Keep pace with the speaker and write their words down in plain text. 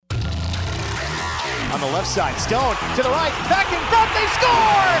on the left side. Stone to the right, back in front, they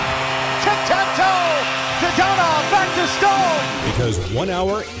score! Tic-tac-toe! Dodonna back to Stone! Because 1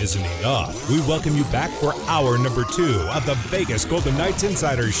 hour isn't enough. We welcome you back for hour number 2 of the Vegas Golden Knights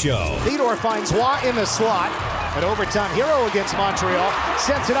Insider Show. Theodore finds Waugh in the slot. An overtime hero against Montreal.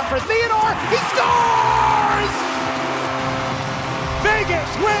 Sets it up for Theodore. He scores!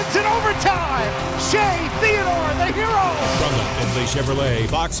 Vegas wins in overtime. Shea Theodore, the hero. From the Findlay Chevrolet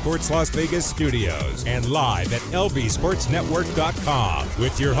Fox Sports Las Vegas studios and live at lvsportsnetwork.com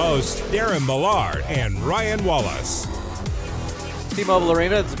with your hosts Darren Millard and Ryan Wallace. T-Mobile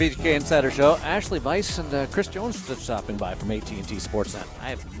Arena, it's the VGK Insider Show. Ashley Weiss and Chris Jones just stopping by from AT&T Sportsnet. I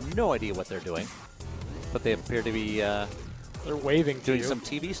have no idea what they're doing, but they appear to be they're waving to doing you. some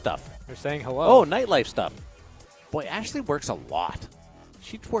TV stuff. They're saying hello. Oh, nightlife stuff. Boy, Ashley works a lot.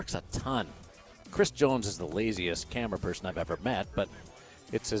 She works a ton. Chris Jones is the laziest camera person I've ever met, but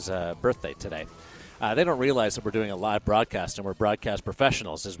it's his birthday today. They don't realize that we're doing a live broadcast, and we're broadcast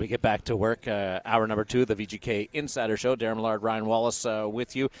professionals as we get back to work. Hour number 2, the VGK Insider Show. Darren Millard, Ryan Wallace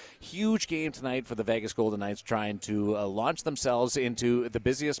with you. Huge game tonight for the Vegas Golden Knights, trying to launch themselves into the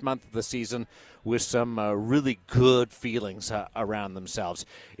busiest month of the season with some really good feelings around themselves.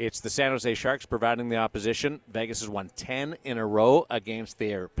 It's the San Jose Sharks providing the opposition. Vegas has won 10 in a row against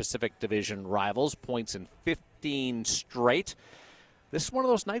their Pacific Division rivals, points in 15 straight. This is one of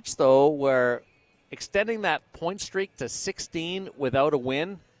those nights, though, where extending that point streak to 16 without a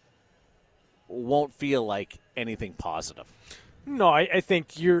win won't feel like anything positive. No, I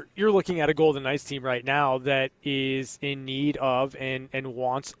think you're looking at a Golden Knights team right now that is in need of and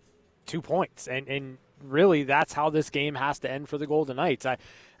wants 2 points. And really, that's how this game has to end for the Golden Knights.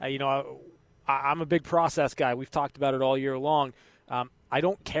 I'm a big process guy. We've talked about it all year long. I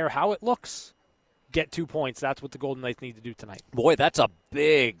don't care how it looks. Get 2 points. That's what the Golden Knights need to do tonight. Boy, that's a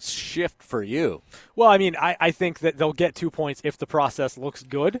big shift for you. Well, I mean, I think that they'll get 2 points if the process looks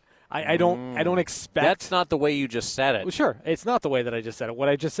good. I don't expect. That's not the way you just said it. Well, sure, it's not the way that I just said it. What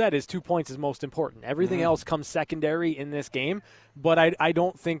I just said is 2 points is most important. Everything else comes secondary in this game. But I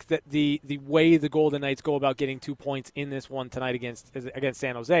don't think that the way the Golden Knights go about getting 2 points in this one tonight against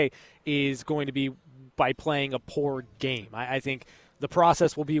San Jose is going to be by playing a poor game. I think the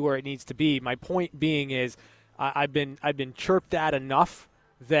process will be where it needs to be. My point being is I've been chirped at enough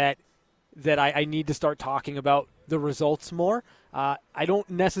that I need to start talking about the results more. I don't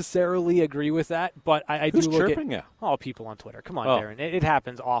necessarily agree with that, but I do look at chirping you? Oh, people on Twitter. Come on, Darren. It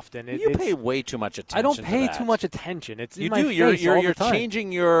happens often. You pay way too much attention. I don't pay to too much attention. It's you in my do. face all You're the time.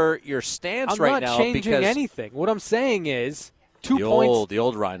 changing your stance right now. I'm not changing because anything. What I'm saying is 2 points. The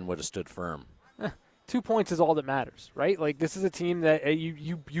old Ryan would have stood firm. 2 points is all that matters, right? Like, this is a team that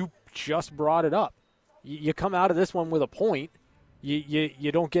you just brought it up. You come out of this one with a point.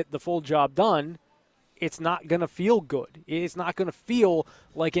 You don't get the full job done. It's not going to feel good. It's not going to feel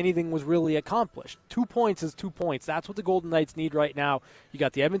like anything was really accomplished. 2 points is 2 points. That's what the Golden Knights need right now. You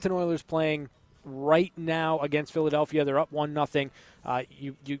got the Edmonton Oilers playing right now against Philadelphia. They're up 1-0.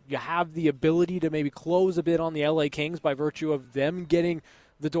 You have the ability to maybe close a bit on the LA Kings by virtue of them getting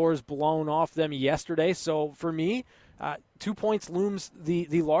the doors blown off them yesterday. So for me, 2 points looms the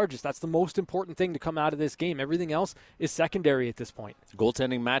largest. That's the most important thing to come out of this game. Everything else is secondary at this point.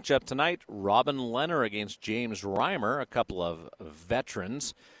 Goaltending matchup tonight, Robin Lehner against James Reimer, a couple of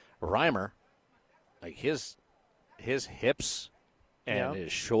veterans. Reimer, like his hips and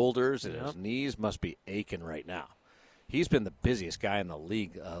his shoulders and his knees must be aching right now. He's been the busiest guy in the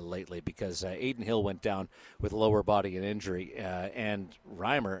league lately because Aiden Hill went down with lower body and injury, and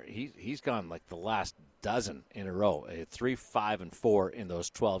Reimer, he's gone like the last dozen in a row, 3, 5, and 4 in those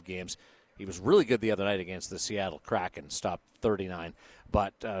 12 games. He was really good the other night against the Seattle Kraken, stopped 39,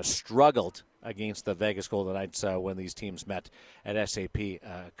 but struggled against the Vegas Golden Knights when these teams met at SAP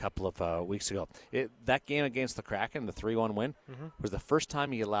a couple of weeks ago. That game against the Kraken, the 3-1 win, was the first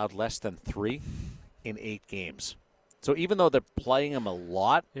time he allowed less than 3 in 8 games. So even though they're playing him a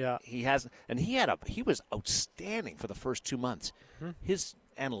lot, he hasn't. And he was outstanding for the first 2 months. His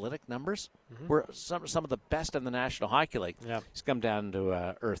analytic numbers were some of the best in the National Hockey League. He's come down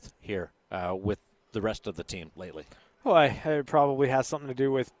to earth here with the rest of the team lately. Well, it probably has something to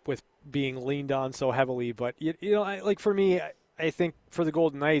do with being leaned on so heavily. But for me, I think for the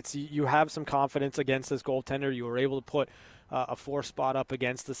Golden Knights, you have some confidence against this goaltender. You were able to put a 4 spot up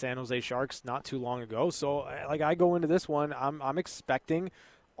against the San Jose Sharks not too long ago. So, I go into this one, I'm expecting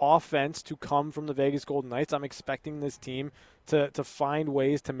offense to come from the Vegas Golden Knights. I'm expecting this team to find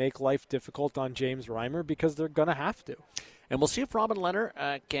ways to make life difficult on James Reimer because they're going to have to. And we'll see if Robin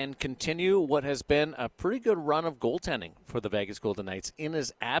Lehner can continue what has been a pretty good run of goaltending for the Vegas Golden Knights in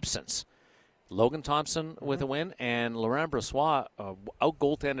his absence. Logan Thompson with a win, and Laurent Brossoit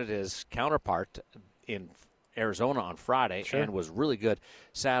out-goaltended his counterpart in Arizona on Friday and was really good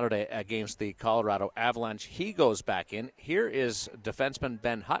Saturday against the Colorado Avalanche. He goes back in. Here is defenseman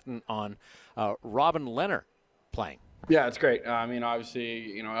Ben Hutton on Robin Lehner playing. Yeah, it's great. I mean,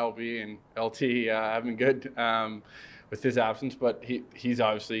 obviously, LB and LT have been good with his absence, but he's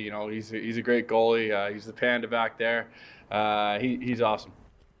obviously, he's a great goalie. He's the Panda back there. He's awesome.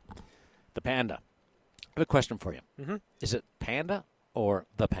 The Panda. I have a question for you. Mm-hmm. Is it Panda or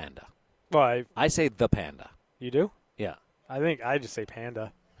the Panda? Well, I say the Panda. You do? Yeah. I think I just say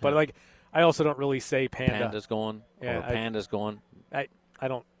Panda. But, I also don't really say Panda. Panda's going or Panda's going. I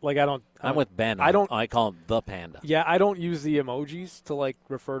don't. I'm with Ben. I call him the Panda. Yeah, I don't use the emojis to,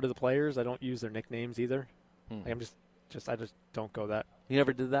 refer to the players. I don't use their nicknames either. I just don't go that. You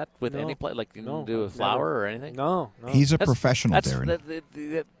never did that with any play? Like, you didn't do a flower or anything? No. He's a professional,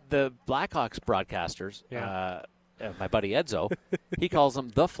 Darren. The Blackhawks broadcasters, my buddy Edzo, he calls them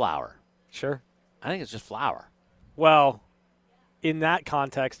the Flower. Sure. I think it's just Flower. Well, in that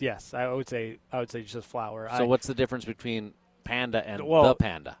context, yes, I would say just Flower. So what's the difference between Panda and the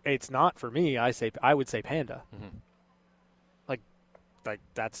Panda? It's not for me. I would say Panda. Mm-hmm. Like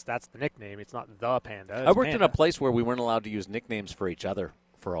that's the nickname. It's not the Panda. It's I worked Panda. in a place where we weren't allowed to use nicknames for each other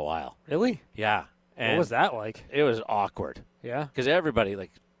for a while. Really? Yeah. And what was that like? It was awkward. Yeah. Because everybody,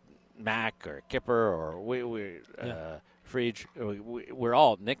 like Mac or Kipper or Frege, we're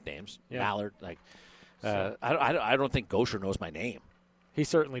all nicknames. Yeah. Mallard. I don't think Gosher knows my name. He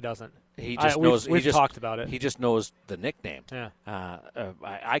certainly doesn't. He just knows. We've talked about it. He just knows the nickname. Yeah.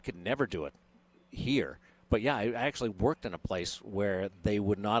 I could never do it here. But, yeah, I actually worked in a place where they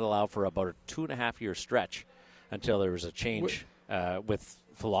would not allow for about a 2.5-year stretch until there was a change with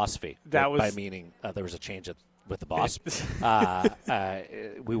philosophy. By meaning there was a change with the boss.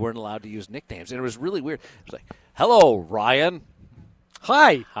 We weren't allowed to use nicknames. And it was really weird. It was like, hello, Ryan.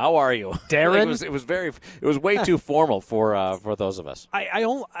 Hi. How are you? Darren. It was way too formal for those of us. I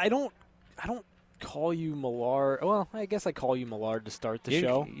don't call you Millard. Well, I guess I call you Millard to start the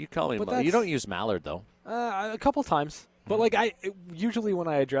show. You call me Millard. You don't use Mallard, though. A couple times. But usually when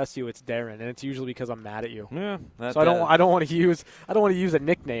I address you, it's Darren, and it's usually because I'm mad at you. Yeah. So I don't want to use a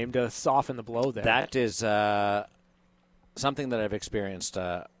nickname to soften the blow there. That is something that I've experienced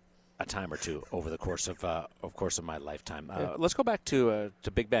a time or two over the course of my lifetime. Let's go back to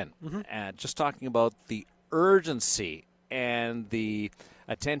Big Ben. Mm-hmm. Just talking about the urgency and the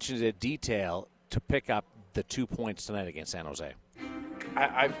attention to detail to pick up the 2 points tonight against San Jose.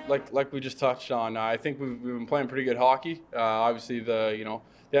 I like we just touched on. I think we've been playing pretty good hockey. Obviously, the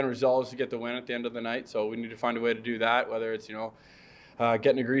end result is to get the win at the end of the night. So we need to find a way to do that. Whether it's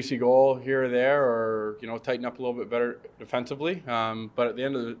getting a greasy goal here or there, or tighten up a little bit better defensively. But at the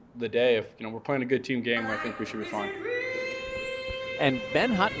end of the day, if we're playing a good team game, I think we should be fine. And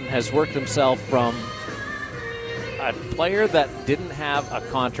Ben Hutton has worked himself from a player that didn't have a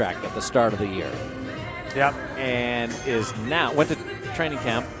contract at the start of the year. Yep. And is now went to training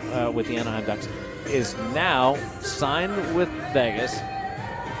camp with the Anaheim Ducks, is now signed with Vegas,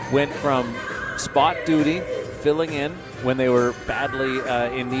 went from spot duty, filling in when they were badly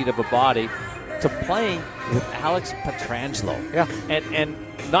in need of a body, to playing with Alex Pietrangelo. Yeah. And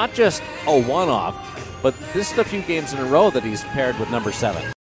not just a one-off, but this is a few games in a row that he's paired with number 7.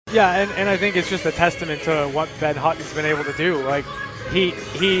 Yeah, and I think it's just a testament to what Ben Hutton's been able to do. Like,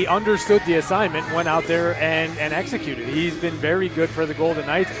 he understood the assignment, went out there and executed. He's been very good for the Golden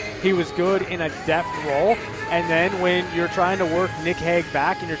Knights. He was good in a depth role. And then when you're trying to work Nick Hague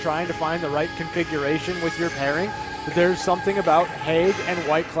back and you're trying to find the right configuration with your pairing, there's something about Hague and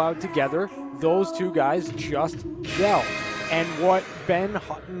Whitecloud together. Those two guys just gel. And what Ben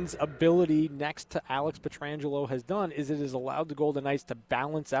Hutton's ability next to Alex Pietrangelo has done is it has allowed the Golden Knights to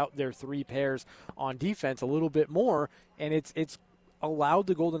balance out their 3 pairs on defense a little bit more, and it's allowed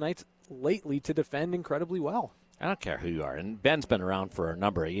the Golden Knights lately to defend incredibly well. I don't care who you are, and Ben's been around for a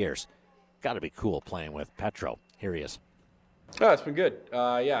number of years. Got to be cool playing with Petro. Here he is. Oh, it's been good.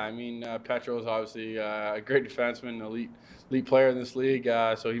 Petro is obviously a great defenseman, elite player in this league,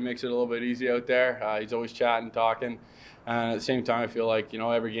 so he makes it a little bit easy out there. He's always chatting, talking. And at the same time, I feel like,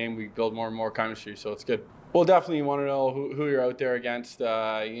 every game we build more and more chemistry, so it's good. Well, definitely you want to know who you're out there against.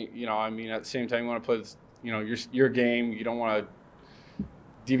 At the same time, you want to play this, your game. You don't want to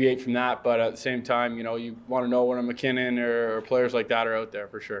deviate from that, but at the same time, you want to know when a McKinnon or players like that are out there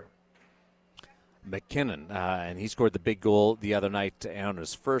for sure. McKinnon, and he scored the big goal the other night on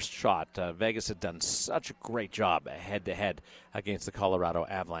his first shot. Vegas had done such a great job head-to-head against the Colorado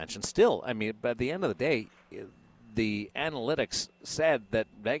Avalanche. And still, by the end of the day, the analytics said that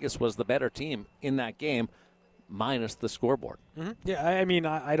Vegas was the better team in that game, minus the scoreboard. Mm-hmm. Yeah, I mean,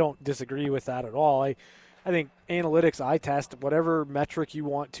 I don't disagree with that at all. I think analytics, eye test, whatever metric you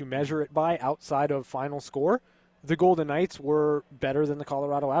want to measure it by outside of final score, the Golden Knights were better than the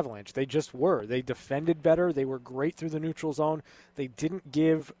Colorado Avalanche. They just were. They defended better. They were great through the neutral zone. They didn't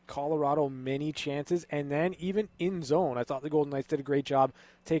give Colorado many chances. And then even in zone, I thought the Golden Knights did a great job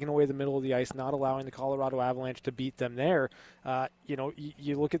taking away the middle of the ice, not allowing the Colorado Avalanche to beat them there.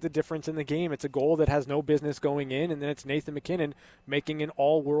 You look at the difference in the game. It's a goal that has no business going in, and then it's Nathan MacKinnon making an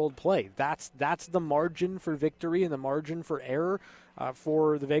all-world play. That's the margin for victory and the margin for error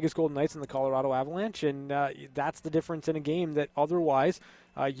for the Vegas Golden Knights and the Colorado Avalanche, and that's the difference in a game that otherwise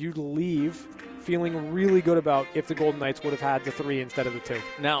you'd leave feeling really good about if the Golden Knights would have had the 3 instead of the 2.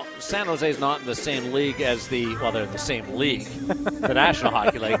 Now, San Jose's not in the same league as they're in the same league, the National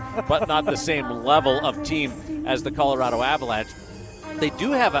Hockey League, but not the same level of team as the Colorado Avalanche. They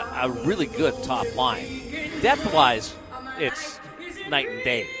do have a really good top line. Depth-wise, it's night and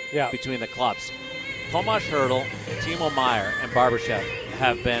day between the clubs. Tomas Hertl, Timo Meier, and Barbashev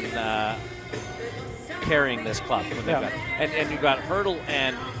have been carrying this club. And you've got Hertl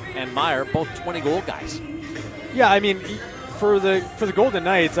and Meier, both 20-goal guys. Yeah, I mean, for the Golden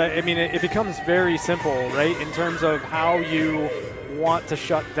Knights, I mean, it becomes very simple, right, in terms of how you want to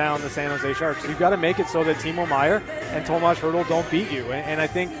shut down the San Jose Sharks. You've got to make it so that Timo Meier and Tomas Hertl don't beat you. And I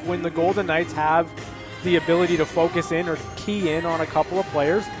think when the Golden Knights have the ability to focus in or key in on a couple of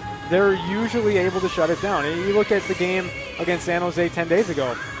players, they're usually able to shut it down. And you look at the game against San Jose 10 days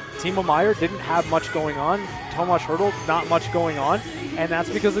ago. Timo Meier didn't have much going on. Tomas Hertl, not much going on. And that's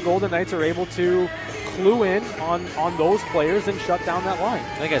because the Golden Knights are able to clue in on those players and shut down that line.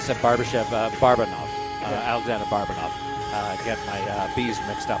 I think I said Barbashev, Barbanov, Alexander Barbanov. Get my B's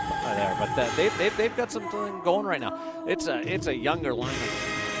mixed up there. But they've got something going right now. It's a younger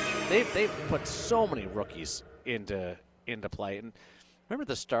lineup. They've put so many rookies into play. And remember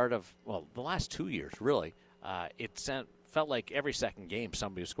the start of, the last 2 years, really, felt like every second game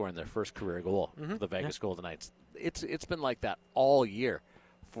somebody was scoring their first career goal for the Vegas Golden Knights. It's been like that all year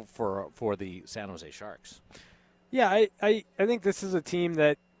for the San Jose Sharks. Yeah, I think this is a team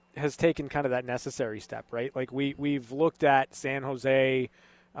that has taken kind of that necessary step, right? Like we've looked at San Jose,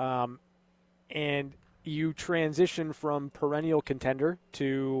 and you transition from perennial contender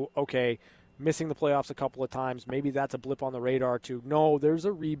to, okay, missing the playoffs a couple of times, maybe that's a blip on the radar, to no, there's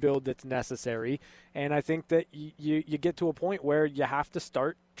a rebuild that's necessary. And I think that you get to a point where you have to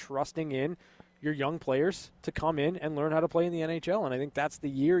start trusting in your young players to come in and learn how to play in the NHL. And I think that's the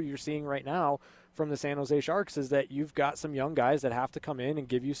year you're seeing right now from the San Jose Sharks, is that you've got some young guys that have to come in and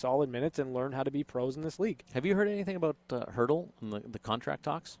give you solid minutes and learn how to be pros in this league. Have you heard anything about Hertl and the contract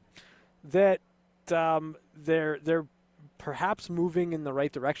talks? That they're perhaps moving in the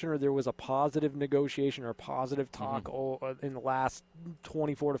right direction, or there was a positive negotiation or a positive talk in the last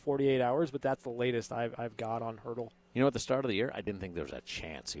 24 to 48 hours, but that's the latest I've got on Hertl. You know, at the start of the year, I didn't think there was a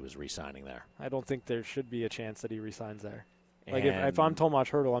chance he was re-signing there. I don't think there should be a chance that he re-signs there. Like, if I'm Tomas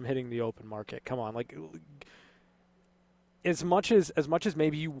Hertl, I'm hitting the open market. Come on, like, as much as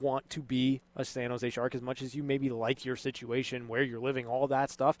maybe you want to be a San Jose Shark, as much as you maybe like your situation, where you're living, all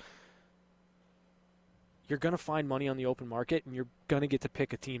that stuff, you're going to find money on the open market, and you're going to get to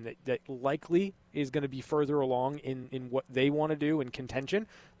pick a team that likely is going to be further along in what they want to do in contention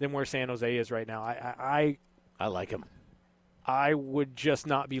than where San Jose is right now. I like him. I would just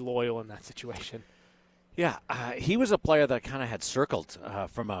not be loyal in that situation. Yeah, he was a player that kind of had circled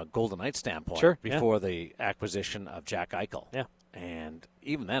from a Golden Knights standpoint before the acquisition of Jack Eichel. Yeah. And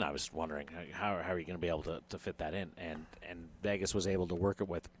even then I was wondering, how are you going to be able to fit that in? And Vegas was able to work it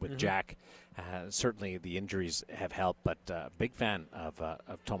with Jack. Certainly the injuries have helped, but big fan of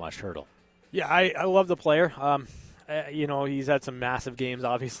Tomas Hertl. Yeah, I love the player. He's had some massive games,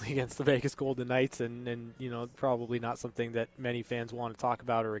 obviously, against the Vegas Golden Knights, and probably not something that many fans want to talk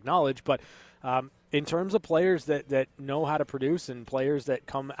about or acknowledge. But in terms of players that know how to produce and players that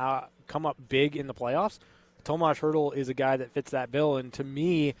come up big in the playoffs, Tomas Hertl is a guy that fits that bill. And to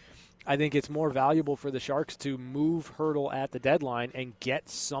me, I think it's more valuable for the Sharks to move Hertl at the deadline and get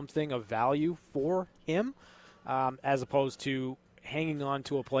something of value for him, as opposed to hanging on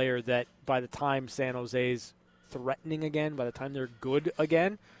to a player that by the time San Jose's threatening again, by the time they're good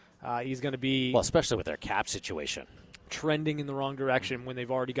again, he's going to be... Well, especially with their cap situation. Trending in the wrong direction when they've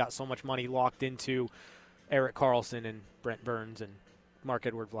already got so much money locked into Erik Karlsson and Brent Burns and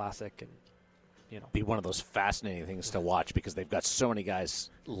Marc-Edouard Vlasic. And, be one of those fascinating things to watch because they've got so many guys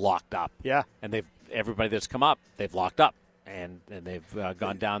locked up. Yeah. And everybody that's come up, they've locked up. and they've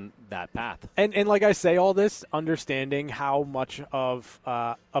gone down that path. And like I say, all this understanding how much of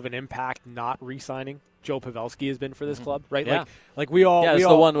an impact not re-signing Joe Pavelski has been for this club, right? Yeah. Like we all. Yeah, it's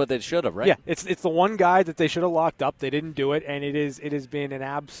the one that they should have, right? Yeah, it's the one guy that they should have locked up. They didn't do it, and it has been an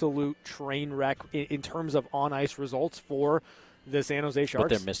absolute train wreck in terms of on ice results for the San Jose Sharks.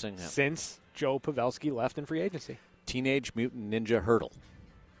 But they're missing since Joe Pavelski left in free agency. Teenage Mutant Ninja Hurdle.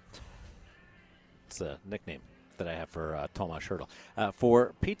 It's a nickname that I have for Tomas Hurdle.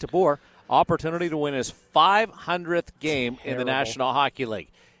 For Pete DeBoer, opportunity to win his 500th game in the National Hockey League.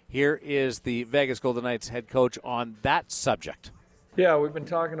 Here is the Vegas Golden Knights head coach on that subject. Yeah, we've been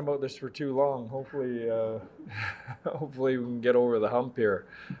talking about this for too long. Hopefully, hopefully we can get over the hump here.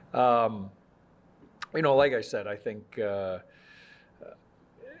 Like I said, I think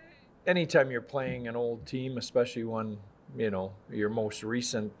anytime you're playing an old team, especially one, your most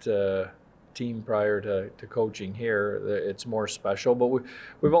recent team prior to coaching here, it's more special. But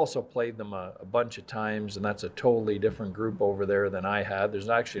we've also played them a bunch of times, and that's a totally different group over there than I had. There's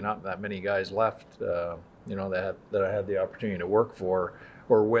actually not that many guys left, that I had the opportunity to work for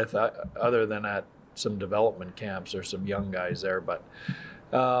or with, other than at some development camps or some young guys there. But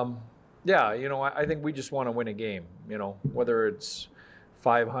I think we just want to win a game. Whether it's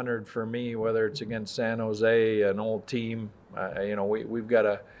 500 for me, whether it's against San Jose, an old team, we've got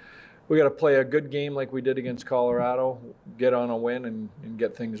to play a good game like we did against Colorado, get on a win, and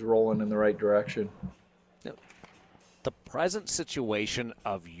get things rolling in the right direction. The present situation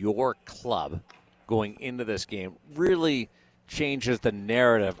of your club going into this game really changes the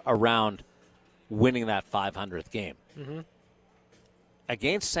narrative around winning that 500th game. Mm-hmm.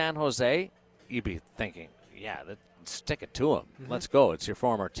 Against San Jose, you'd be thinking, stick it to them. Mm-hmm. Let's go. It's your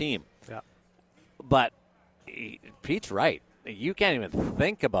former team. Yeah. But Pete's right. You can't even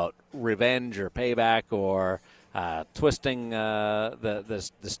think about revenge or payback or twisting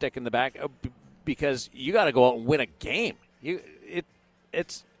the stick in the back because you got to go out and win a game.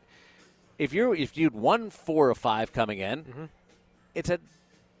 If you'd won 4 or 5 coming in, mm-hmm. it's a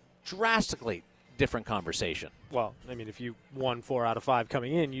drastically different conversation. Well, I mean, if you won 4 out of 5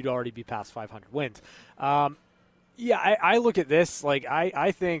 coming in, you'd already be past 500 wins. I look at this, like,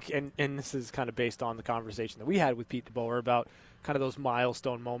 I think, and this is kind of based on the conversation that we had with Pete DeBoer about kind of those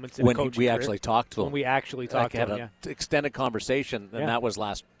milestone moments in coaching career. Actually talked to him. When we actually talked to him, had an extended conversation, and that was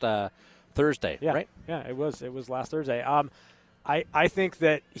last Thursday, right? Yeah, it was last Thursday. I think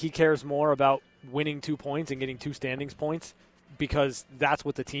that he cares more about winning 2 points and getting 2 standings points because that's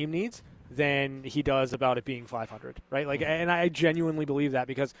what the team needs than he does about it being 500, right? Like, and I genuinely believe that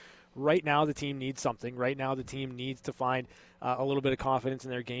because right now the team needs something. Right now the team needs to find a little bit of confidence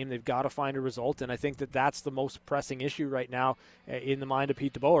in their game. They've got to find a result, and I think that that's the most pressing issue right now in the mind of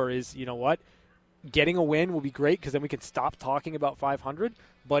Pete DeBoer is, you know what, getting a win will be great because then we can stop talking about 500,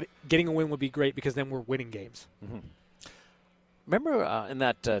 but getting a win would be great because then we're winning games. Mm-hmm. Remember in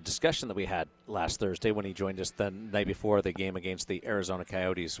that discussion that we had last Thursday when he joined us the night before the game against the Arizona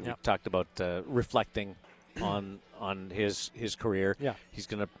Coyotes, we talked about reflecting on his career. Yeah. He's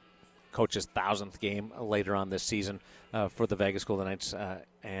going to coach his 1,000th game later on this season for the Vegas Golden Knights,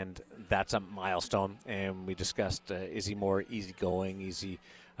 and that's a milestone. And we discussed, is he more easygoing, easy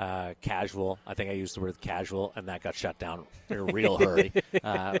casual? I think I used the word casual, and that got shut down in a real hurry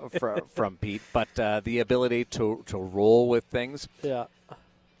from Pete. But the ability to roll with things. Yeah.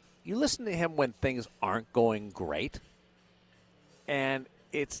 You listen to him when things aren't going great, and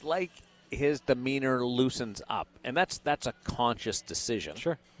it's like his demeanor loosens up, and that's a conscious decision.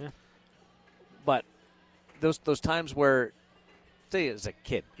 Sure. Yeah. But those times where, say, as a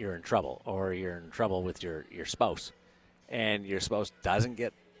kid, you're in trouble, or you're in trouble with your spouse, and your spouse doesn't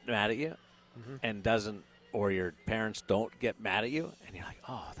get mad at you, mm-hmm. and doesn't, or your parents don't get mad at you, and you're like,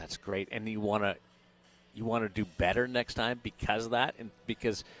 oh, that's great, and you want to do better next time because of that, and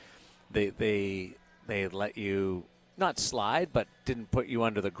because they let you not slide, but didn't put you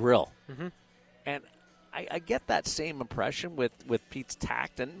under the grill, mm-hmm. and I get that same impression with Pete's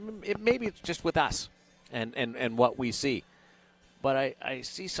tact, and maybe it's just with us and what we see. But I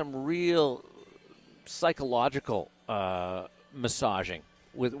see some real psychological massaging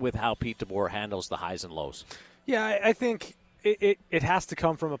with how Pete DeBoer handles the highs and lows. Yeah, I think it has to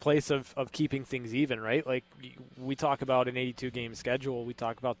come from a place of keeping things even, right? Like we talk about an 82-game schedule. We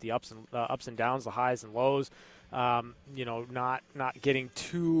talk about the ups and downs, the highs and lows, not getting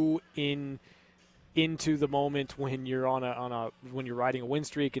too into the moment when you're when you're riding a win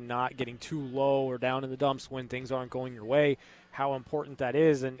streak and not getting too low or down in the dumps when things aren't going your way, how important that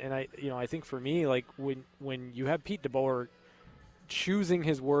is. And I think for me, like when you have Pete DeBoer choosing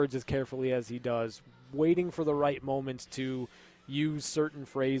his words as carefully as he does, waiting for the right moments to use certain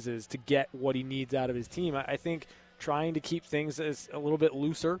phrases to get what he needs out of his team. I think trying to keep things as a little bit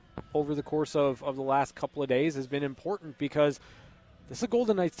looser over the course of the last couple of days has been important, because this is a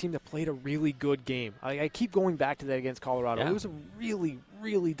Golden Knights team that played a really good game. I keep going back to that against Colorado. It was a really,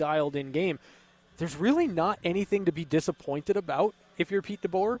 really dialed-in game. There's really not anything to be disappointed about if you're Pete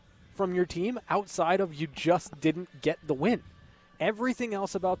DeBoer from your team outside of you just didn't get the win. Everything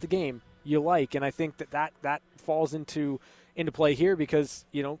else about the game you like, and I think that falls into play here, because,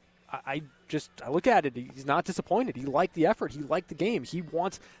 you know, I look at it. He's not disappointed. He liked the effort. He liked the game. He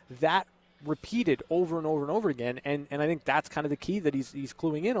wants that repeated over and over and over again. And I think that's kind of the key that he's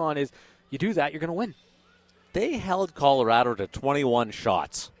cluing in on is you do that, you're going to win. They held Colorado to 21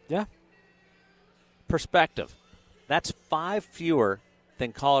 shots. Yeah. Perspective. That's 5 fewer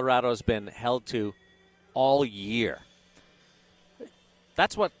than Colorado's been held to all year.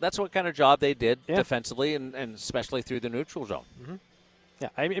 That's what kind of job they did defensively and especially through the neutral zone. Mm-hmm. Yeah,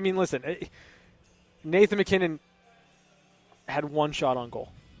 I mean, listen, Nathan MacKinnon had 1 shot on goal.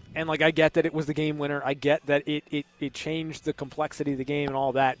 And, like, I get that it was the game winner. I get that it changed the complexity of the game and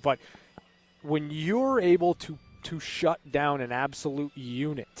all that. But when you're able to shut down an absolute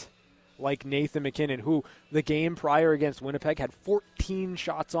unit like Nathan MacKinnon, who the game prior against Winnipeg had 14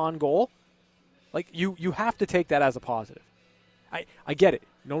 shots on goal, like, you have to take that as a positive. I get it.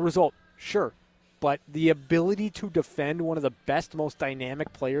 No result, sure. But the ability to defend one of the best, most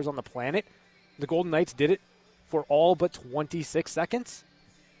dynamic players on the planet, the Golden Knights did it for all but 26 seconds.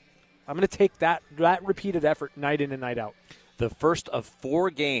 I'm going to take that repeated effort night in and night out. The first of 4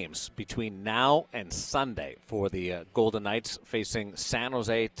 games between now and Sunday for the Golden Knights, facing San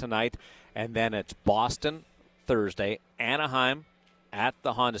Jose tonight, and then it's Boston Thursday, Anaheim at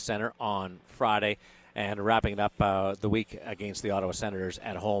the Honda Center on Friday, and wrapping up the week against the Ottawa Senators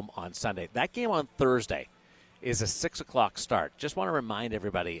at home on Sunday. That game on Thursday is a 6 o'clock start. Just want to remind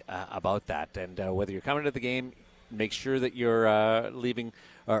everybody about that. And whether you're coming to the game, make sure that you're leaving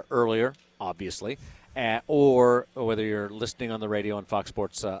earlier, obviously, or whether you're listening on the radio on Fox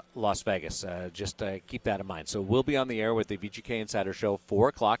Sports Las Vegas. Just keep that in mind. So we'll be on the air with the VGK Insider Show, 4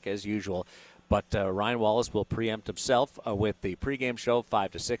 o'clock as usual. But Ryan Wallace will preempt himself with the pregame show,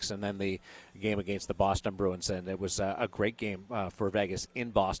 5 to 6, and then the game against the Boston Bruins. And it was a great game for Vegas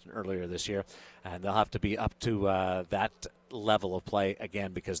in Boston earlier this year. And they'll have to be up to that level of play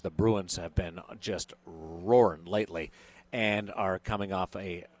again, because the Bruins have been just roaring lately and are coming off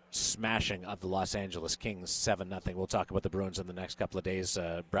a smashing of the Los Angeles Kings 7-0. We'll talk about the Bruins in the next couple of days.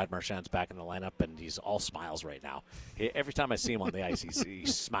 Brad Marchand's back in the lineup, and he's all smiles right now. Every time I see him on the ice,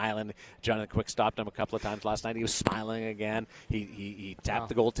 he's smiling. Jonathan Quick stopped him a couple of times last night. He was smiling again. He tapped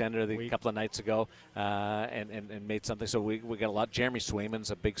the goaltender a couple of nights ago and made something. So we got a lot. Jeremy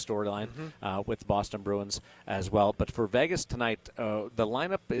Swayman's a big storyline with the Boston Bruins as well. But for Vegas tonight, the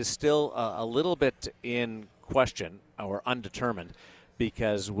lineup is still a little bit in question or undetermined,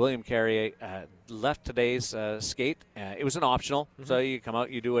 because William Carrier left today's skate. It was an optional, so you come out,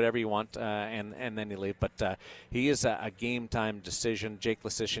 you do whatever you want, and then you leave. But he is a game-time decision. Jake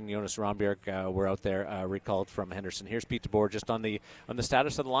Leschyshyn, Jonas Rondbjerg were out there recalled from Henderson. Here's Pete DeBoer just on the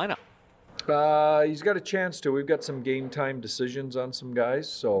status of the lineup. He's got a chance to. We've got some game-time decisions on some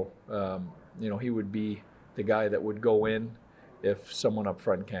guys, so he would be the guy that would go in if someone up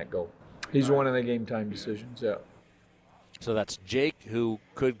front can't go. He's one of the game-time decisions, yeah. So that's Jake, who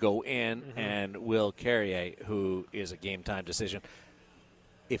could go in, and Will Carrier, who is a game-time decision.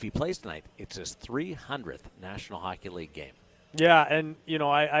 If he plays tonight, it's his 300th National Hockey League game. Yeah, and,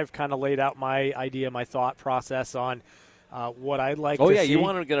 I've kind of laid out my idea, my thought process on what I'd like to see. Oh, yeah, you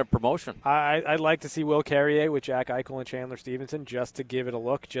wanted to get a promotion. I'd like to see Will Carrier with Jack Eichel and Chandler Stevenson just to give it a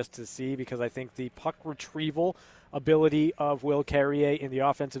look, just to see, because I think the puck retrieval ability of Will Carrier in the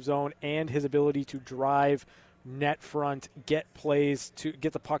offensive zone and his ability to drive net front, get plays, to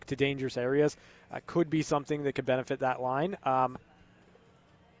get the puck to dangerous areas, could be something that could benefit that line. I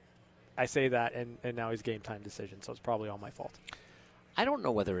say that, and now he's game time decision, so it's probably all my fault. I don't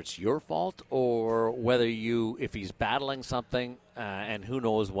know whether it's your fault or whether if he's battling something, and who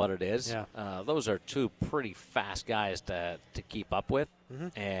knows what it is. Yeah. Those are 2 pretty fast guys to keep up with,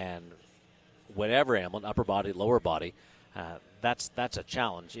 and whatever ailment, upper body, lower body, that's a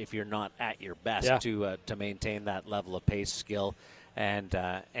challenge if you're not at your best to maintain that level of pace, skill, and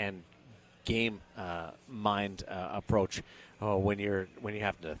game mind approach when you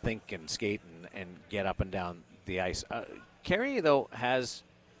have to think and skate and get up and down the ice. Carrier, though, has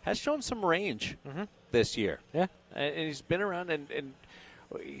shown some range this year. Yeah, and he's been around and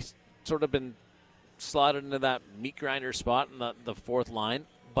he's sort of been slotted into that meat grinder spot in the fourth line.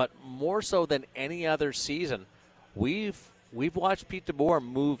 but more so than any other season, we've watched Pete DeBoer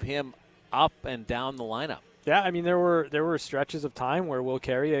move him up and down the lineup. Yeah, I mean, there were stretches of time where Will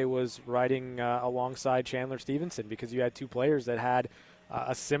Carrier was riding alongside Chandler Stevenson because you had two players that had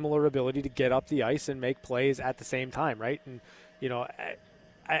a similar ability to get up the ice and make plays at the same time, right? And, you know,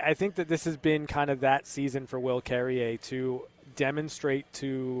 I think that this has been kind of that season for Will Carrier to demonstrate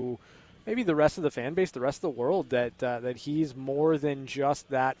to maybe the rest of the fan base, the rest of the world, that he's more than just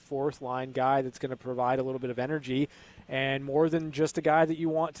that fourth-line guy that's going to provide a little bit of energy and more than just a guy that you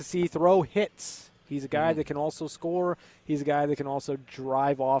want to see throw hits. He's a guy that can also score. He's a guy that can also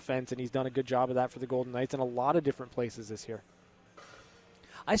drive offense, and he's done a good job of that for the Golden Knights in a lot of different places this year.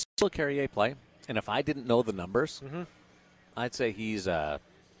 I still Carrier play, and if I didn't know the numbers, I'd say he's a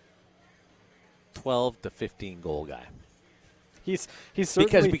 12 to 15 goal guy. He's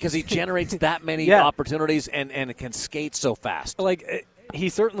certainly because he generates that many opportunities and can skate so fast. Like he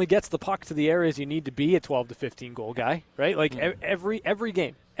certainly gets the puck to the areas you need to be a 12 to 15 goal guy, right? Like every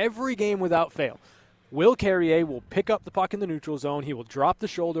game without fail. Will Carrier will pick up the puck in the neutral zone. He will drop the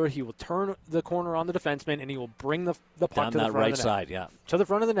shoulder. He will turn the corner on the defenseman, and he will bring the puck down to the that front right of the side, net. To the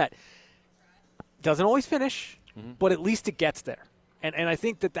front of the net. Doesn't always finish, but at least it gets there. And I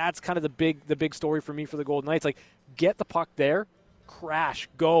think that's kind of the big story for me for the Golden Knights. Like, get the puck there, crash,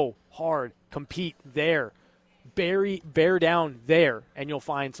 go hard, compete there, bear down there, and you'll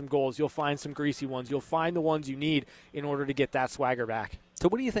find some goals. You'll find some greasy ones. You'll find the ones you need in order to get that swagger back. So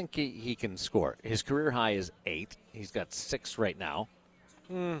what do you think he can score? His career high is 8. He's got 6 right now.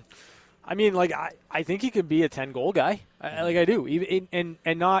 I mean, like, I think he could be a 10-goal guy. I do. Even,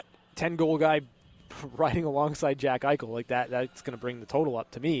 and not 10-goal guy riding alongside Jack Eichel. Like, that's going to bring the total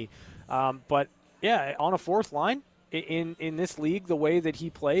up to me. But, yeah, on a fourth line, in this league, the way that he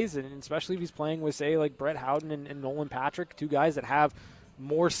plays, and especially if he's playing with, say, like Brett Howden and Nolan Patrick, two guys that have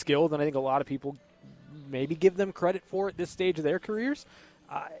more skill than I think a lot of people maybe give them credit for at this stage of their careers,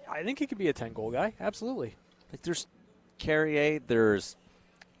 I think he could be a 10-goal guy. Absolutely. Like, there's Carrier, there's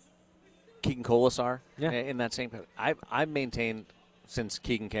Keegan Colasar in that same. I've maintained since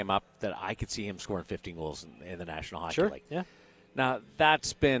Keegan came up that I could see him scoring 15 goals in the National Hockey League. Yeah. Now,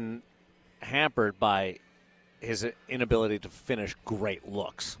 that's been hampered by his inability to finish great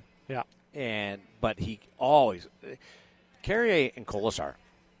looks. Yeah. But he always Carrier and Colasar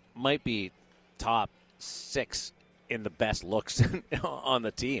might be top 6 in the best looks on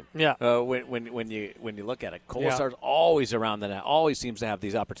the team. Yeah. When you look at it, Colasar's always around the net, always seems to have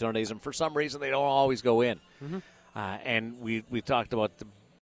these opportunities, and for some reason they don't always go in. And we talked about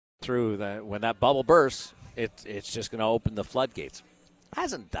when that bubble bursts, it's just going to open the floodgates.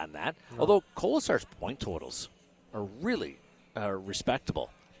 Hasn't done that. No. Although Colasar's point totals are really respectable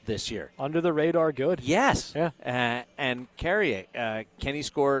this year. Under the radar, good. Yes. Yeah. And Carrier, can he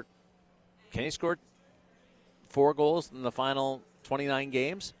score 4 goals in the final 29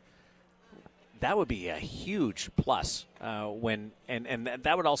 games? That would be a huge plus. And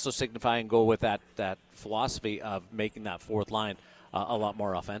that would also signify and go with that philosophy of making that fourth line a lot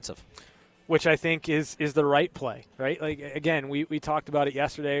more offensive. Which I think is the right play, right? Like, again, we talked about it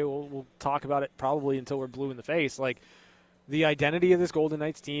yesterday. We'll talk about it probably until we're blue in the face. Like, the identity of this Golden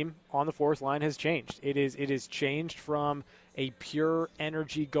Knights team on the fourth line has changed. It is changed from a pure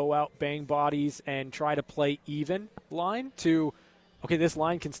energy, go out, bang bodies, and try to play even line to, okay, this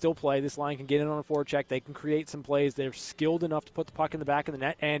line can still play. This line can get in on a forecheck. They can create some plays. They're skilled enough to put the puck in the back of the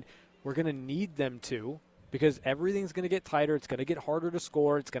net, and we're going to need them to, because everything's going to get tighter. It's going to get harder to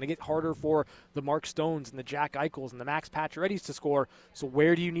score. It's going to get harder for the Mark Stones and the Jack Eichels and the Max Pacioretty's to score. So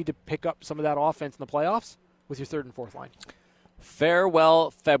where do you need to pick up some of that offense in the playoffs? With your third and fourth line.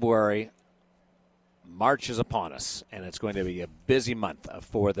 Farewell February. March is upon us, and it's going to be a busy month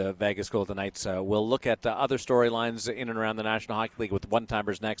for the Vegas Golden Knights. We'll look at other storylines in and around the National Hockey League with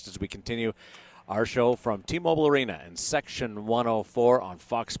one-timers next as we continue our show from T-Mobile Arena in Section 104 on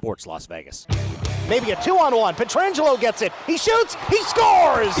Fox Sports Las Vegas. Maybe a 2-on-1. Pietrangelo gets it. He shoots. He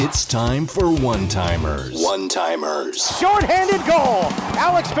scores. It's time for one-timers. One-timers. Short-handed goal.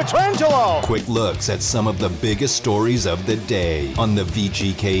 Alex Pietrangelo. Quick looks at some of the biggest stories of the day on the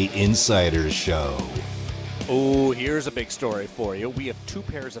VGK Insiders Show. Oh, here's a big story for you. We have 2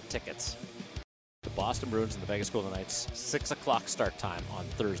 pairs of tickets. The Boston Bruins and the Vegas Golden Knights, 6 o'clock start time on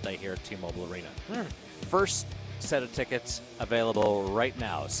Thursday here at T-Mobile Arena. First set of tickets available right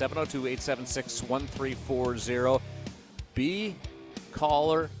now. 702-876-1340. Be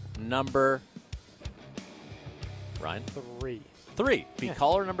caller number, Ryan? 3. Be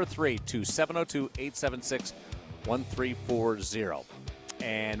caller number 3 to 702-876-1340.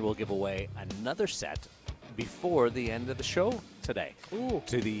 And we'll give away another set before the end of the show today. Ooh.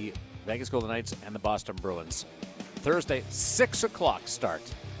 To the Vegas Golden Knights and the Boston Bruins. Thursday, 6 o'clock start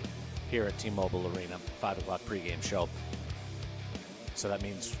here at T-Mobile Arena, 5 o'clock pregame show. So that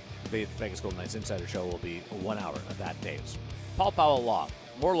means the Vegas Golden Knights Insider Show will be 1 hour of that day. Paul Powell Law,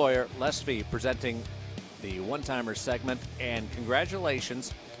 more lawyer, less fee, presenting the One-Timer segment, and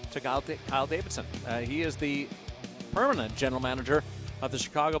congratulations to Kyle Davidson. He is the permanent general manager of the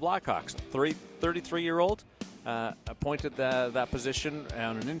Chicago Blackhawks. 33-year-old, appointed that position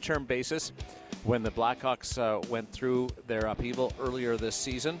on an interim basis when the Blackhawks went through their upheaval earlier this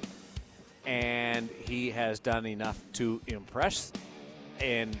season, and he has done enough to impress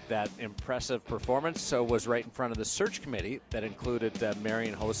in that impressive performance, so was right in front of the search committee that included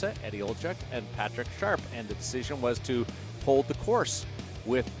Marian Hossa, Eddie Olczyk, and Patrick Sharp, and the decision was to hold the course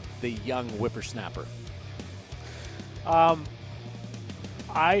with the young whippersnapper. I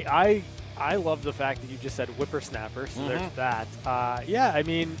love the fact that you just said whippersnapper, so there's that. Yeah, I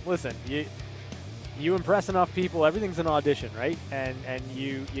mean, listen, you impress enough people, everything's an audition, right? And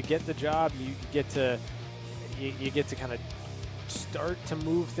you get the job, you get to kind of start to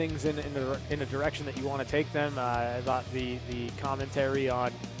move things in a direction that you want to take them. I thought the commentary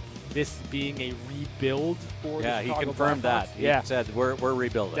on this being a rebuild for the Chicago he confirmed Blackhawks. that. He said we're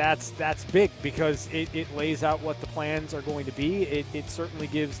rebuilding. That's big because it lays out what the plans are going to be. It certainly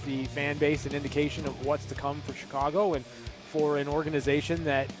gives the fan base an indication of what's to come for Chicago, and for an organization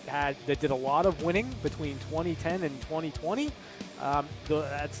that did a lot of winning between 2010 and 2020.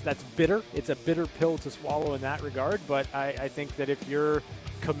 That's bitter. It's a bitter pill to swallow in that regard. But I think that if you're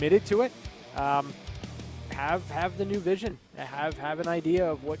committed to it, have the new vision, have an idea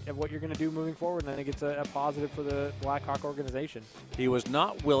of what you're going to do moving forward, and I think it's a positive for the Blackhawk organization. He was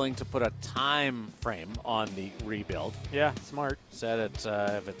not willing to put a time frame on the rebuild. Yeah, smart. Said it's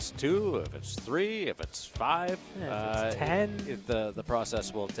if it's 2, if it's 3, if it's 5, if it's 10, the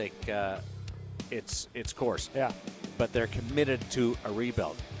process will take its course. Yeah, but they're committed to a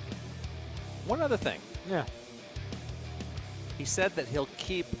rebuild. One other thing. Yeah. He said that he'll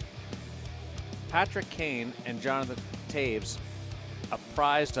keep Patrick Kane and Jonathan Toews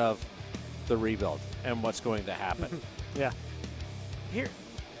apprised of the rebuild and what's going to happen. Yeah. Here,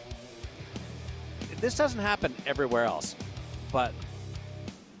 this doesn't happen everywhere else, but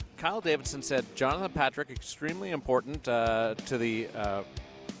Kyle Davidson said Jonathan Patrick extremely important to the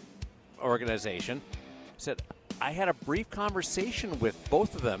organization. Said, I had a brief conversation with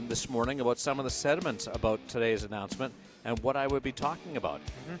both of them this morning about some of the sentiments about today's announcement and what I would be talking about.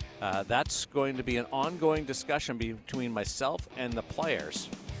 That's going to be an ongoing discussion between myself and the players.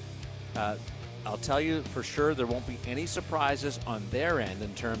 I'll tell you for sure there won't be any surprises on their end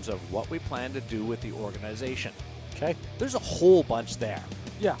in terms of what we plan to do with the organization. Okay. There's a whole bunch there.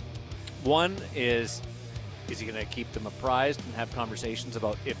 Yeah. One is he going to keep them apprised and have conversations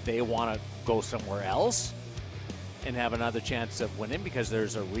about if they want to go somewhere else and have another chance of winning because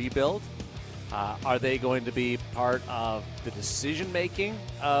there's a rebuild? Are they going to be part of the decision-making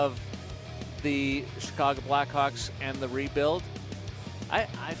of the Chicago Blackhawks and the rebuild? I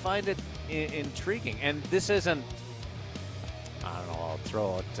find it intriguing. And this isn't, I don't know, I'll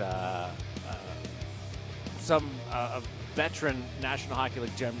throw out some veteran National Hockey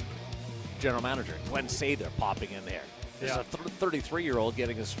League general manager, Glenn Sather, popping in there. This is a 33-year-old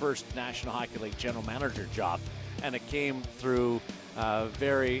getting his first National Hockey League general manager job, and it came through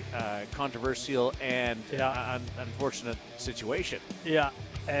very controversial and unfortunate situation. Yeah,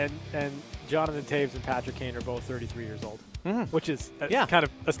 and Jonathan Toews and Patrick Kane are both 33 years old, which is kind of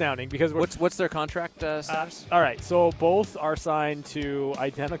astounding because what's their contract status? All right, so both are signed to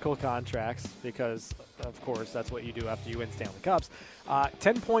identical contracts because, of course, that's what you do after you win Stanley Cups.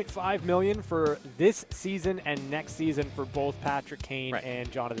 $10.5 million for this season and next season for both Patrick Kane and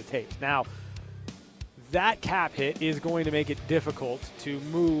Jonathan Toews. Now, that cap hit is going to make it difficult to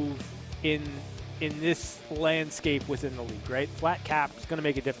move in this landscape within the league, right? Flat cap is going to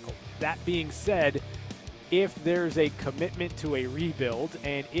make it difficult. That being said, if there's a commitment to a rebuild,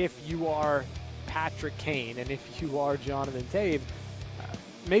 and if you are Patrick Kane, and if you are Jonathan Toews,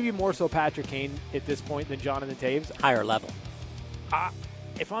 maybe more so Patrick Kane at this point than Jonathan Toews. Higher level.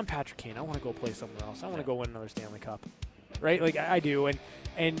 If I'm Patrick Kane, I want to go play somewhere else. I want to go win another Stanley Cup, right? Like I do,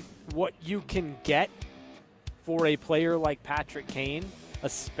 and what you can get for a player like Patrick Kane,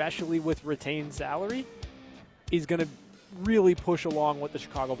 especially with retained salary, is going to really push along what the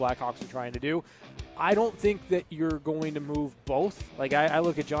Chicago Blackhawks are trying to do. I don't think that you're going to move both. Like I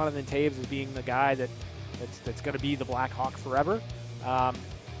look at Jonathan Toews as being the guy that's going to be the Blackhawk forever.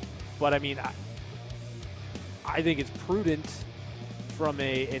 But I mean, I think it's prudent from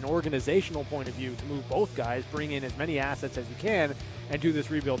an organizational point of view to move both guys, bring in as many assets as you can, and do this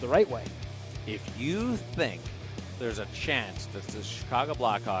rebuild the right way. If you think there's a chance that the Chicago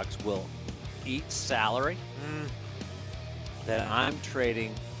Blackhawks will eat salary, then I'm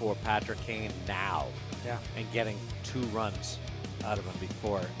trading for Patrick Kane now and getting 2 runs out of him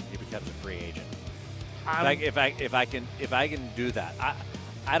before he becomes a free agent. If I can do that,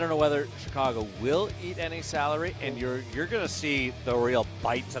 I don't know whether Chicago will eat any salary, and you're going to see the real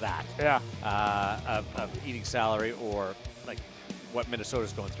bite to that. Of eating salary, or like what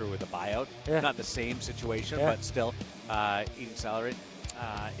Minnesota's going through with the buyout. Not the same situation, but still eating salary.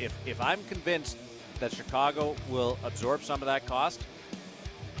 If I'm convinced that Chicago will absorb some of that cost,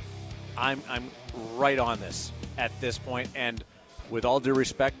 I'm right on this at this point. And with all due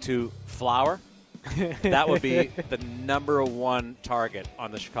respect to Flower, that would be the number 1 target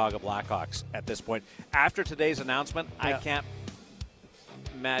on the Chicago Blackhawks at this point. After today's announcement, I can't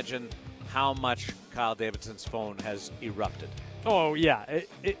imagine how much Kyle Davidson's phone has erupted. Oh, yeah.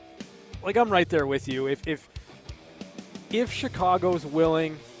 Like, I'm right there with you. If Chicago's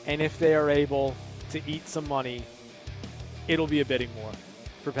willing and if they are able to eat some money, it'll be a bidding war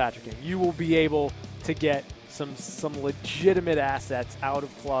for Patrick Kane. You will be able to get some legitimate assets out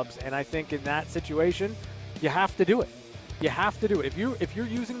of clubs, and I think in that situation, you have to do it. You have to do it. If you're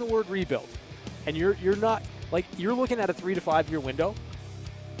using the word rebuild, and you're not, like, you're looking at a 3 to 5 year window,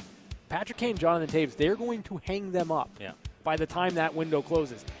 Patrick Kane, Jonathan Toews, they're going to hang them up by the time that window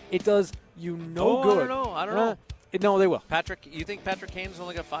closes. It does you no good. I don't know. No, they will. You think Patrick Kane's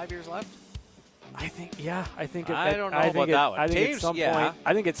only got 5 years left? I think I don't know about that one. I think Toews, at some point,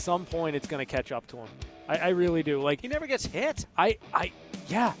 I think at some point it's going to catch up to him. I really do. Like, he never gets hit.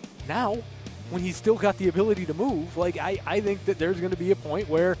 Now, when he's still got the ability to move, like, I think that there's going to be a point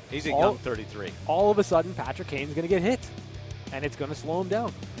where he's a young 33. All of a sudden, Patrick Kane's going to get hit, and it's going to slow him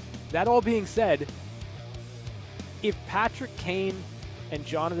down. That all being said, if Patrick Kane and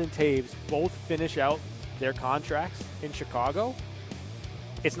Jonathan Toews both finish out their contracts in Chicago,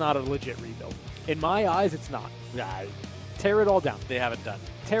 it's not a legit rebuild. In my eyes, it's not. Tear it all down. They haven't done.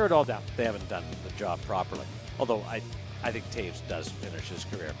 Tear it all down. They haven't done the job properly. Although I think Toews does finish his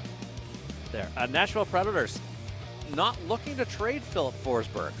career there. Nashville Predators not looking to trade Philip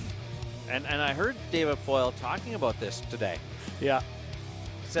Forsberg. And I heard David Poile talking about this today. Yeah.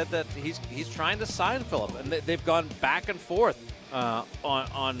 Said that he's trying to sign Philip, and they've gone back and forth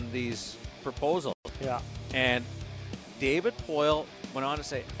on these proposals. Yeah. And David Poile went on to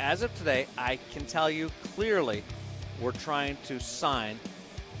say, as of today, I can tell you clearly we're trying to sign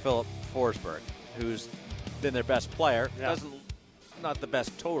Philip Forsberg, who's been their best player. Not the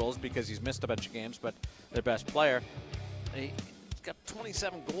best totals because he's missed a bunch of games, but their best player. He's got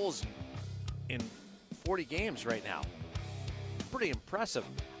 27 goals in 40 games right now. Pretty impressive.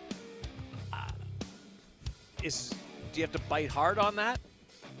 Do you have to bite hard on that?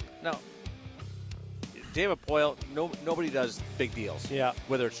 No. David Poile, nobody does big deals. Yeah.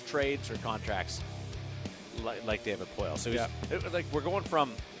 Whether it's trades or contracts, like David Poile. So we're going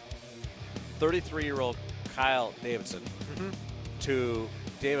from 33-year-old Kyle Davidson to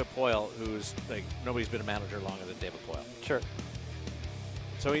David Poile, who's like nobody's been a manager longer than David Poile. Sure.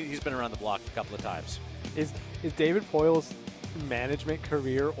 So he's been around the block a couple of times. Is David Poile's management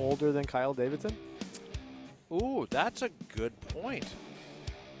career older than Kyle Davidson? Ooh, that's a good point.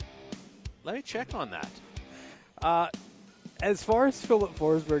 Let me check on that. As far as Philip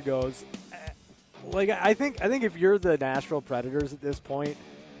Forsberg goes, like I think if you're the Nashville Predators at this point,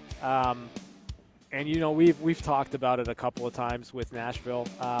 and you know we've talked about it a couple of times with Nashville,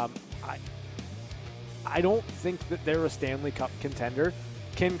 I don't think that they're a Stanley Cup contender.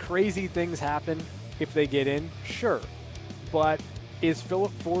 Can crazy things happen if they get in? Sure, but is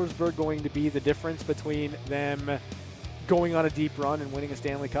Philip Forsberg going to be the difference between them going on a deep run and winning a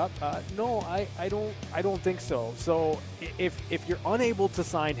Stanley Cup? No, I don't think so. So if you're unable to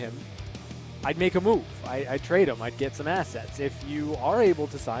sign him, I'd make a move. I'd trade him. I'd get some assets. If you are able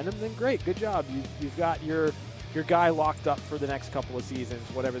to sign him, then great, good job. You've got your guy locked up for the next couple of seasons,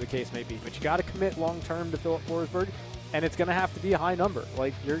 whatever the case may be. But you got to commit long term to Philip Forsberg, and it's going to have to be a high number.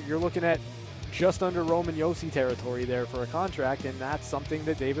 Like you're looking at just under Roman Josi territory there for a contract, and that's something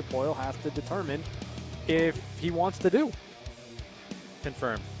that David Poile has to determine if he wants to do.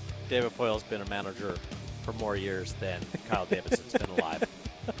 Confirmed. David Poile's been a manager for more years than Kyle Davidson's been alive.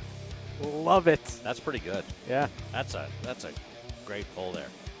 Love it. That's pretty good. Yeah. That's a great pull there.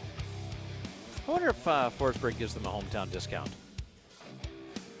 I wonder if Forsberg gives them a hometown discount.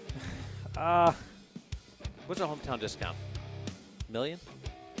 What's a hometown discount? $1 million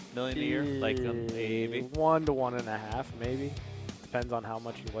a year? Like maybe 1 to 1.5, maybe. depends on how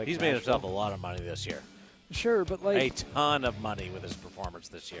much you like. He's made himself a lot of money this year. Sure, but A ton of money with his performance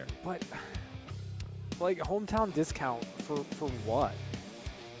this year. But hometown discount for what?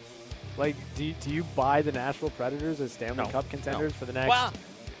 Like, do you buy the Nashville Predators as Stanley Cup contenders for the next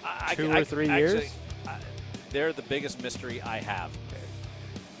 2 or 3 years? They're the biggest mystery I have.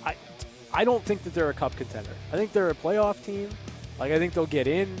 I don't think that they're a cup contender. I think they're a playoff team. Like, I think they'll get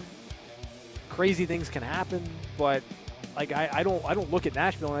in. Crazy things can happen, but like I don't look at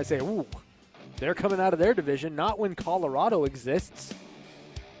Nashville and I say, ooh, they're coming out of their division. Not when Colorado exists.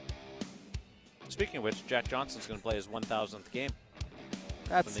 Speaking of which, Jack Johnson's going to play his 1,000th game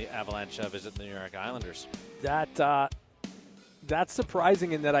when the Avalanche visit the New York Islanders. That's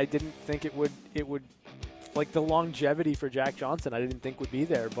surprising in that I didn't think it would like the longevity for Jack Johnson. I didn't think would be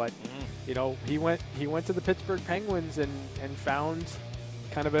there, but you know, he went to the Pittsburgh Penguins and found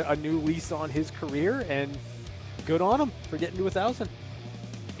kind of a new lease on his career, and good on him for getting to 1,000.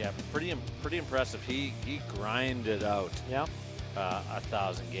 Yeah, pretty impressive. He grinded out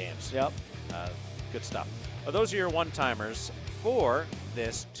 1,000 games. Yep. Good stuff. Well, those are your one-timers for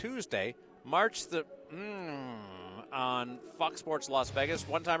this Tuesday, March the on Fox Sports Las Vegas.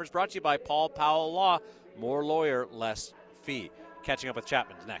 One-timers brought to you by Paul Powell Law. More lawyer, less fee. Catching up with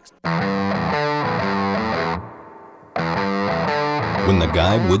Chapman's next. When the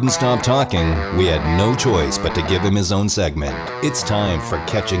guy wouldn't stop talking, we had no choice but to give him his own segment. It's time for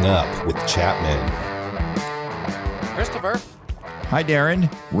Catching Up with Chapman. Christopher. Hi,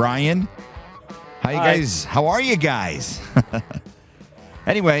 Darren. Ryan. How are you guys?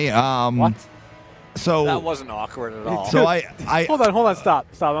 Anyway, What? So That wasn't awkward at all. So I Hold on, stop.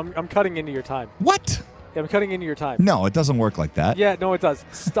 I'm cutting into your time. What? Yeah, I'm cutting into your time. No, it doesn't work like that. Yeah, no, it does.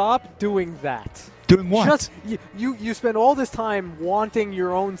 Stop doing that. Doing what? Just you spend all this time wanting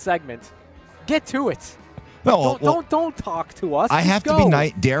your own segment. Get to it. No, Don't talk to us. I Just have go. to be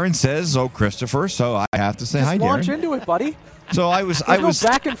nice. Darren says, "Oh, Christopher," so I have to say Just hi, launch Darren. into it, buddy. So I was There's no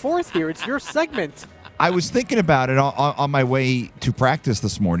back and forth here. It's your segment. I was thinking about it on my way to practice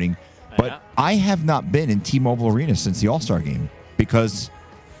this morning, but I have not been in T-Mobile Arena since the All-Star game because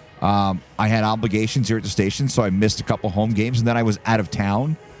I had obligations here at the station, so I missed a couple home games, and then I was out of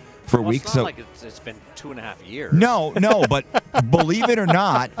town for a week. It's So not like it's been 2.5 years. No, but believe it or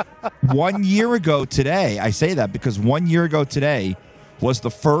not, 1 year ago today, I say that because 1 year ago today was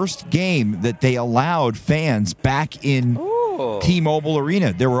the first game that they allowed fans back in T-Mobile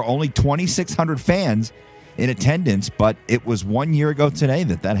Arena. There were only 2,600 fans in attendance, but it was 1 year ago today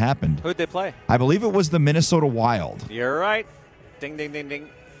that happened. Who'd they play? I believe it was the Minnesota Wild. You're right. Ding, ding, ding, ding.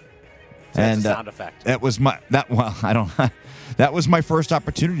 That's And a sound effect. that was that was my first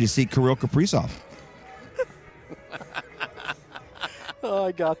opportunity to see Kirill Kaprizov. Oh,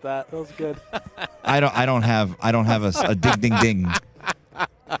 I got that. That was good. I don't have a ding ding ding.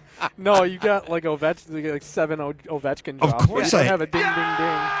 No, you got like Ovechkin, you got like 7 Ovechkin drops. Of course you don't I have a ding, ding, ding.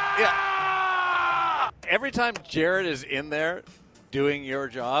 Yeah. Every time Jared is in there doing your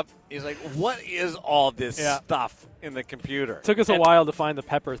job, he's like, what is all this stuff in the computer? Took us a while to find the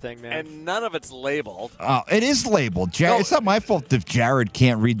pepper thing, man. And none of it's labeled. It is labeled. Jared, it's not my fault if Jared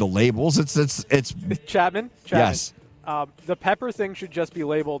can't read the labels. It's Chapman? Yes. The pepper thing should just be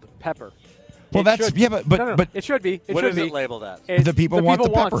labeled pepper. Well, It should- but no, it should be. What is it labeled as? It's The people want the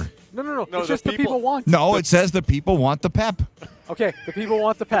pepper. No. No, It's the just the people want. No, it says the people want the pep. Okay, the people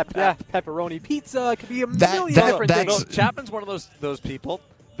want the pep. Yeah, pepperoni pizza. It could be a That- million that- different that's- things. No, Chapman's one of those people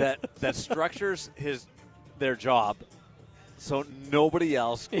that structures their job so nobody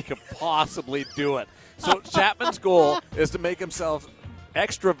else could possibly do it. So Chapman's goal is to make himself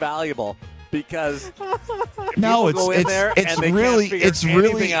extra valuable because No, people go in there it's and they really can't figure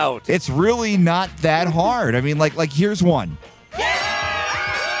anything out. It's really not that hard. I mean, like here's one.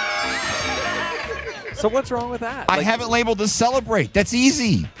 So what's wrong with that? I have it labeled to celebrate. That's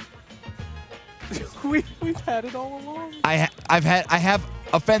easy. We've had it all along. I have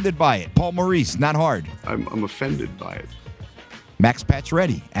offended by it. Paul Maurice, not hard. I'm offended by it. Max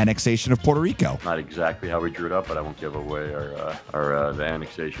Pacioretty, annexation of Puerto Rico. Not exactly how we drew it up, but I won't give away our the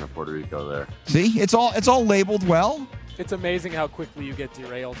annexation of Puerto Rico there. See, it's all labeled well. It's amazing how quickly you get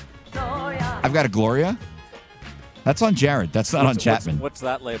derailed. I've got a Gloria. That's on Jared. That's not on Chapman. What's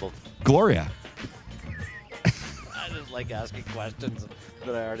that labeled? Gloria. I just like asking questions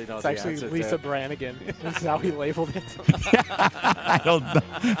that I already know It's the actually answer Lisa to. Brannigan. That's how he labeled it. I don't know.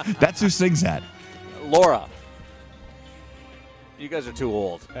 That's who sings that. Laura. You guys are too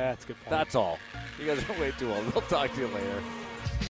old. That's a good point. That's all. You guys are way too old. We'll talk to you later.